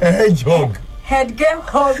the Hedgehog.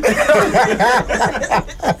 Hedgehog.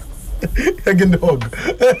 Hedgehog.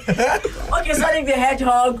 Okay, Sonic the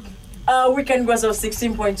Hedgehog. Weekend gross of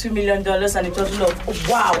 $16.2 million and a total of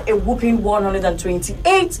a whooping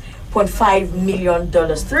 $128.5 million.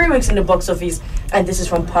 3 weeks in the box office, and this is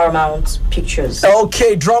from Paramount Pictures.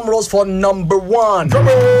 Okay, drum rolls for number 1. Drum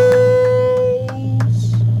rolls.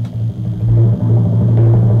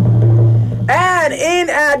 And in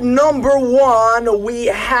at number 1 we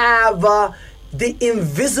have The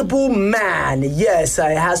Invisible Man. Yes,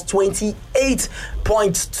 it has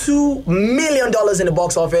 $28.2 million in the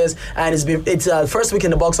box office, and it's first week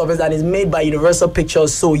in the box office, and it's made by Universal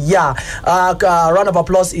Pictures. So round of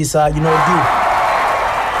applause is due.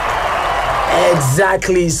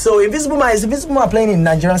 Exactly. So Invisible Man playing in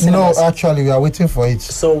Nigerian cinemas? No, actually, we are waiting for it.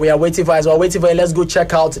 So we are waiting for it. Let's go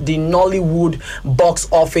check out the Nollywood box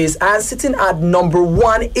office. And sitting at number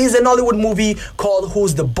 1 is a Nollywood movie called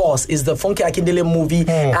Who's the Boss? It's the Funke Akindele movie.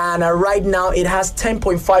 And right now it has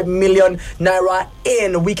 10.5 million naira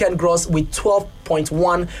in weekend gross with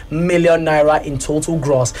 12.1 million naira in total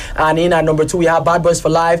gross. And in at number 2 we have Bad Boys for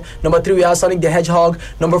Life. Number 3 we have Sonic the Hedgehog.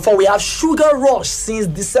 Number 4 we have Sugar Rush since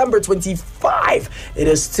December 25th. 5. It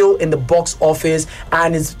is still in the box office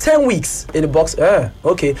and it's 10 weeks in the box.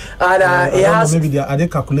 Okay. And it has. Maybe are they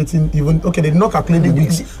calculating even? Okay, they did not calculate the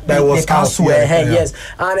weeks that it was cancelled. Yes.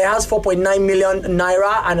 And it has 4.9 million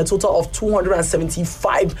naira and a total of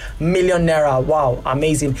 275 million naira. Wow,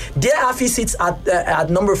 amazing. Dear Afi sits at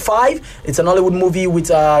number 5. It's an Hollywood movie with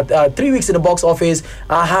 3 weeks in the box office.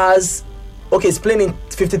 It's playing in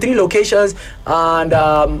 53 locations and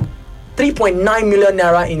 3.9 million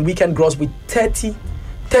naira in weekend gross with 30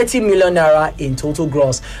 million naira in total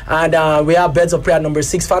gross. And we have Birds of Prey at number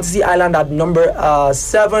 6, Fantasy Island at number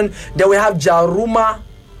 7. Then we have Jaruma.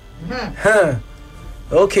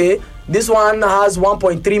 Okay, this one has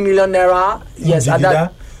 1.3 million naira. Yes, at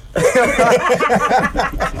that.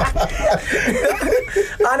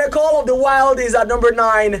 And A Call of the Wild is at number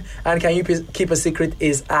 9, and Can You Keep a Secret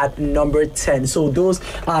is at number 10. So those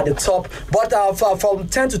are the top. But from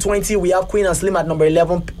 10 to 20, we have Queen and Slim at number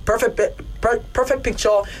 11. Perfect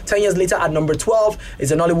Picture 10 years later at number 12.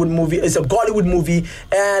 It's an Hollywood movie. It's a Gollywood movie.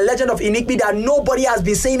 Legend of Inigbi that nobody has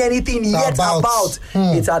been saying anything yet about.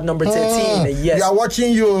 It's at number 13. Yes. We are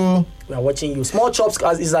watching you. We are watching you. Small Chops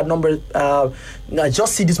is at number.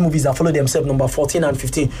 Just see these movies that follow themselves. Number 14 and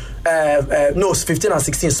 15. 15 and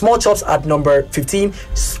 16. Small Chops at number 15.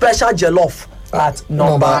 Special Jollof at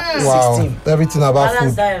number 16. Everything about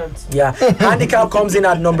food. Yeah. Handicap comes in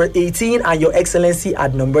at number 18 and Your Excellency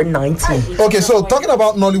at number 19. Okay, so talking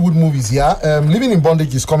about Nollywood movies, Living in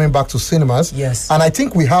Bondage is coming back to cinemas. Yes. And I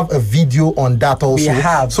think we have a video on that also. We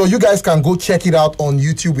have. So you guys can go check it out on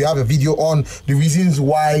YouTube. We have a video on the reasons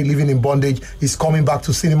why Living in Bondage is coming back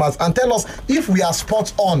to cinemas, and tell us if we are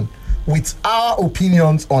spot on with our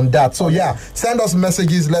opinions on that. So send us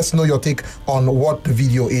messages. Let's know your take on what the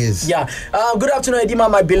video is. Good afternoon, Edima,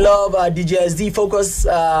 my beloved DJ SD. Focus,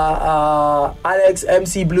 Alex,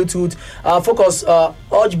 MC, Bluetooth. Focus,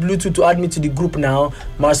 urge Bluetooth to add me to the group now.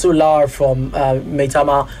 Marcel Lauer from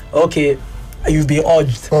Maitama. Okay. You've been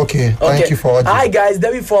urged. Okay, thank you for urging. Hi guys,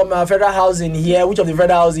 Debbie from Federal Housing here. Which of the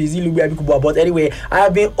Federal Houses is Ilubu? But anyway,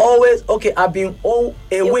 I've been away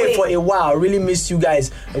for a while. Really miss you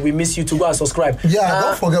guys. We miss you to go and subscribe.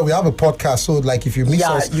 Don't forget we have a podcast. So like if you miss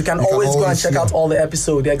us, you can always go and check out all the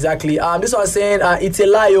episodes. Exactly. This one saying it's a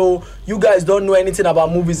lie. You guys don't know anything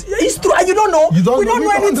about movies. It's true. You don't know. We don't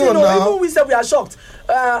know anything. Even we said we are shocked.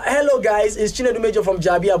 Hello guys, it's Chinedu Major from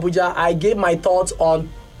Jabi Abuja. I gave my thoughts on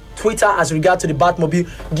Twitter as regard to the Batmobile.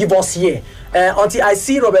 Give us here. Until I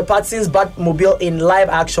see Robert Pattinson's Batmobile in live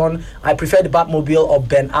action, I prefer the Batmobile of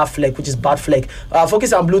Ben Affleck, which is Batfleck.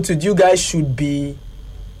 Focus on Bluetooth. You guys should be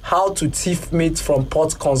How to Thief Meat from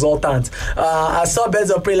Port Consultant. I saw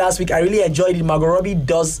Birds of Prey last week. I really enjoyed it. Margot Robbie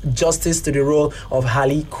does justice to the role of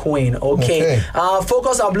Harley Quinn. Okay.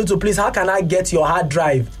 Focus on Bluetooth, please. How can I get your hard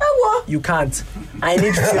drive? You can't. I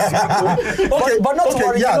need to but not to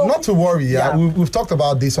worry. Not to worry. We've talked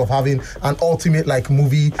about this of having an ultimate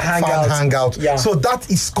movie hangout. So that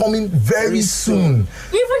is coming very soon.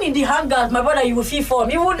 Even in the hangout, my brother, you will feel form.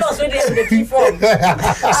 You will not say they will feel form.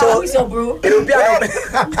 So who's your bro?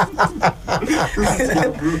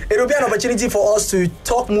 It'll be an opportunity for us to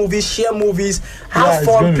talk movies, share movies, have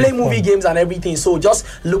fun, play movie games and everything. So just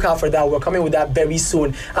look out for that. We're coming with that very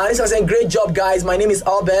soon. And this is saying, great job, guys. My name is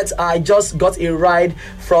Albert. I just got a ride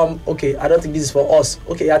from. Okay, I don't think this is for us.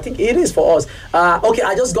 Okay, I think it is for us. Okay,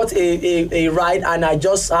 I just got a ride, and I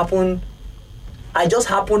just happened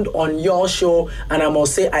on your show, and I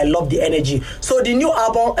must say I love the energy. So the new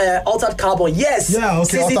album, Altered Carbon, season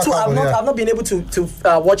 2. I've not been able to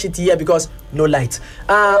watch it here because no light.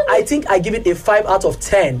 I think I give it a 5 out of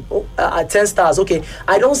 10. 10 stars. Okay,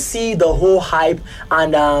 I don't see the whole hype,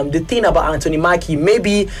 and the thing about Anthony Mackie,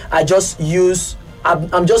 maybe I'm just used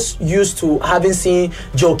to having seen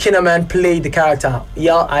Joe Kinnaman play the character.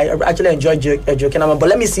 I actually enjoyed Joe Kinnaman, but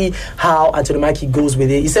let me see how Anthony Mackie goes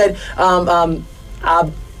with it. He said, I'm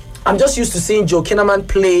just used to seeing Joe Kinnaman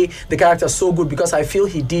play the character so good because I feel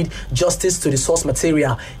he did justice to the source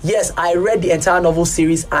material. Yes, I read the entire novel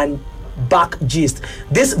series and back gist.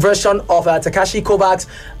 This version of Takashi Kovacs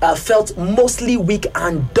felt mostly weak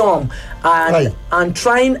and dumb, and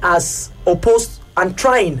trying as opposed to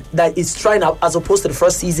the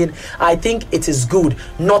first season. I think it is good,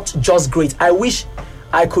 not just great. I wish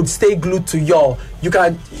I could stay glued to y'all. You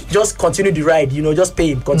can just continue the ride, just pay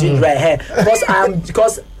him, continue the ride here.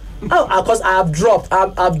 Because I've dropped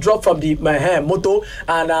from my moto,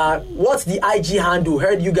 and what's the IG handle?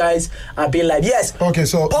 Heard you guys being like, yes. Okay,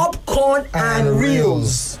 so Popcorn and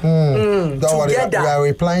Reels. Don't worry, we are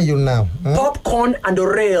replying you now. Popcorn and the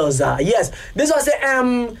Reels. Yes. This one say,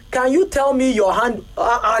 can you tell me your hand?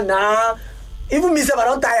 Even me, if I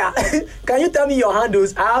don't tire. Can you tell me your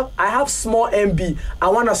handles? I have small MB. I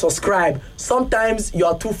want to subscribe. Sometimes you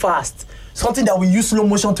are too fast. Something that we use slow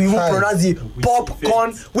motion to even pronounce the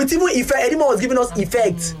popcorn. With even effect. Anyone was giving us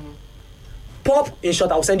effect. Pop, in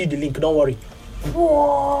short, I'll send you the link. Don't worry.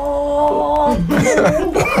 Whoa.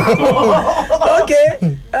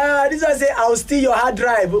 Okay. This one say I'll steal your hard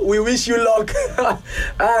drive. We wish you luck.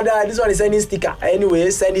 And this one is sending sticker. Anyway,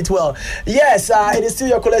 send it well. Yes, it is still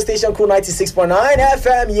your coolest station, Cool 96.9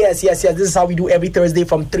 FM. Yes. This is how we do every Thursday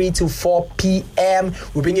from 3 to 4 p.m.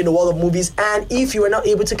 We bring you the world of movies. And if you were not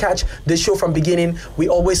able to catch the show from beginning, we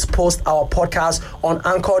always post our podcast on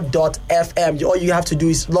anchor.fm. All you have to do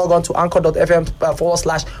is log on to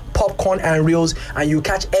anchor.fm/popcorn and reels, and you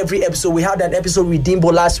catch every episode. We had an episode with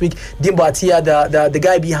Dimbo last week. Dimbo Atia, the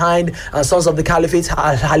guy behind Sons of the Caliphate,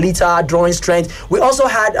 Halita, Drawing Strength. We also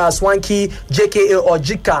had Swanky, JKA or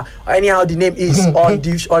Jika, anyhow the name is,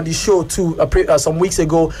 on the show too some weeks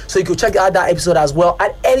ago. So you could check out that episode as well.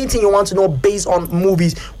 And anything you want to know based on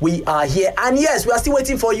movies, we are here. And yes, we are still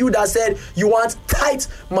waiting for you that said you want tight,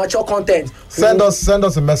 mature content. Send us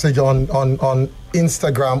a message on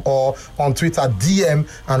Instagram or on Twitter, DM,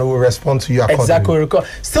 and we'll respond to you accordingly. Exactly.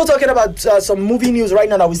 Still talking about some movie news right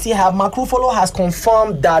now that we still have. Mark Ruffalo has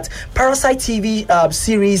confirmed that Parasite TV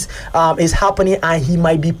series is happening, and he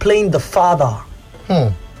might be playing the father.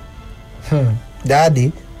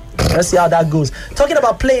 Daddy. Let's see how that goes. Talking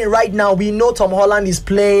about playing right now, we know Tom Holland is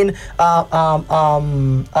playing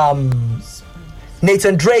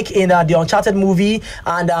Nathan Drake in the Uncharted movie,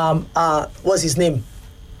 and what's his name?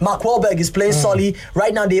 Mark Wahlberg is playing Sully.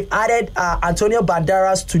 Right now, they've added Antonio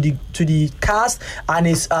Banderas to the cast, and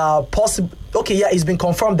it's possible. Okay, yeah, it's been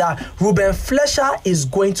confirmed that Ruben Fleischer is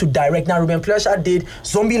going to direct. Now, Ruben Fleischer did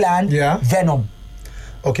Zombieland, Venom.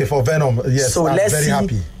 Okay, for Venom, yes. So I'm very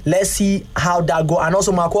happy. Let's see how that goes. And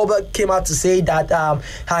also, Mark Wahlberg came out to say that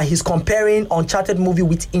he's comparing Uncharted movie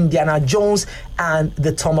with Indiana Jones and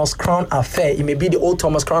the Thomas Crown Affair. It may be the old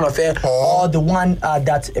Thomas Crown Affair or the one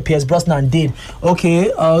that Pierce Brosnan did.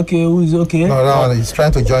 Okay, who's okay? No, he's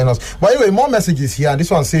trying to join us. But anyway, more messages here. And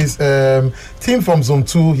this one says, Tim from Zone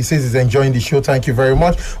 2, he says he's enjoying the show. Thank you very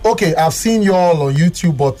much. Okay, I've seen you all on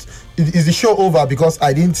YouTube, but is the show over? Because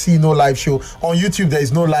I didn't see no live show. On YouTube, there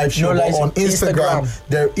is no live show. On Instagram,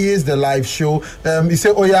 there is the live show. He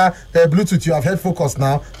said, oh yeah, Bluetooth, you have head focus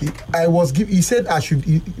now. He said I should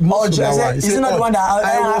urge. Isn't that the one that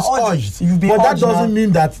I was urged? But that doesn't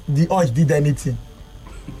mean that the urge did anything.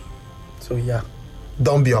 So yeah.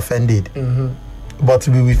 Don't be offended. But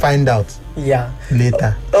we will find out. Yeah.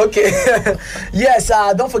 Later. Okay. Yes,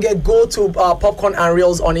 don't forget, go to Popcorn and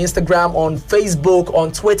Reels on Instagram, on Facebook,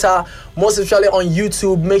 on Twitter, most especially on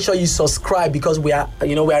YouTube. Make sure you subscribe, because we are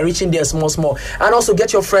reaching there small. And also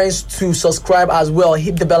get your friends to subscribe as well.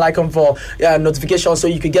 Hit the bell icon for notifications so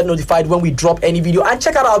you can get notified when we drop any video, and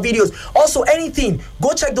check out our videos. Also, anything,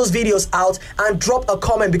 go check those videos out and drop a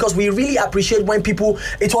comment, because we really appreciate when people,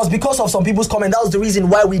 it was because of some people's comment. That was the reason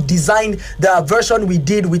why we designed the version we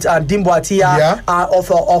did with Dimbo Atia of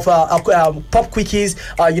Pop Quickies,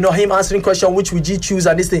 him answering question which would you choose,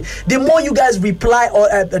 and this thing. The more you guys reply or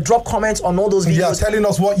drop comments on all those videos, telling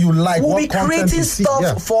us what you like, we'll be creating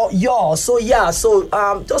stuff for y'all. So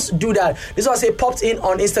just do that. This one say popped in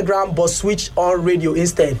on Instagram but switch on radio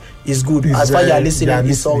instead. Is good. As far as you're listening,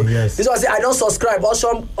 it's all. Yes. This one say I don't subscribe.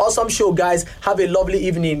 Awesome show, guys. Have a lovely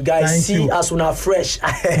evening, guys. Thank See you. us when are fresh.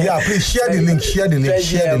 Please share the link. Share the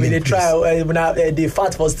link. They try the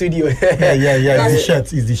fat for studio. It's the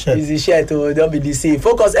shirt. It's the shirt. Don't be deceived.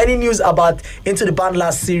 Focus. Any news about Into the Band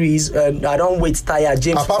last series? I don't wait. Tired.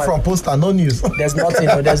 James. Apart from poster, no news. There's nothing.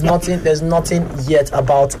 There's nothing yet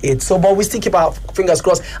about it. So, but we still keep our fingers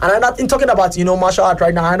crossed. And in talking about martial art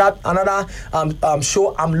right now, another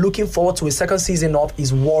show I'm looking forward to a second season of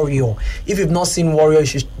is Warrior. If you've not seen Warrior, you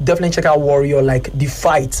should definitely check out Warrior. Like the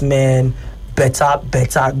fight, man, better,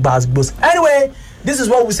 buzz. Anyway, this is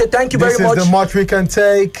what we say. Thank you very much. This is the much we can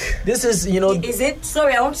take. This is, Is it?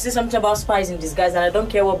 Sorry, I want to say something about Spies in Disguise, and I don't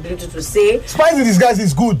care what Bluetooth will say. Spies in Disguise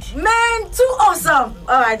is good. Man, too awesome.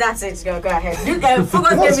 All right, that's it. Go ahead.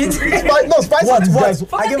 Focus gave me Spies in Disguise.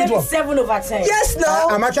 I gave it 7/10. Yes, now.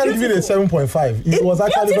 I'm actually giving it a 7.5. It was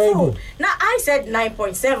actually very good. Now I said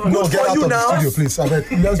 9.7. No, get out of the studio, please.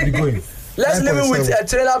 Let's be going. Let's leave it with a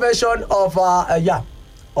trailer version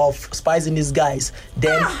of Spies in Disguise.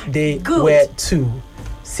 Then they were 2.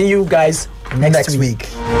 See you guys next week.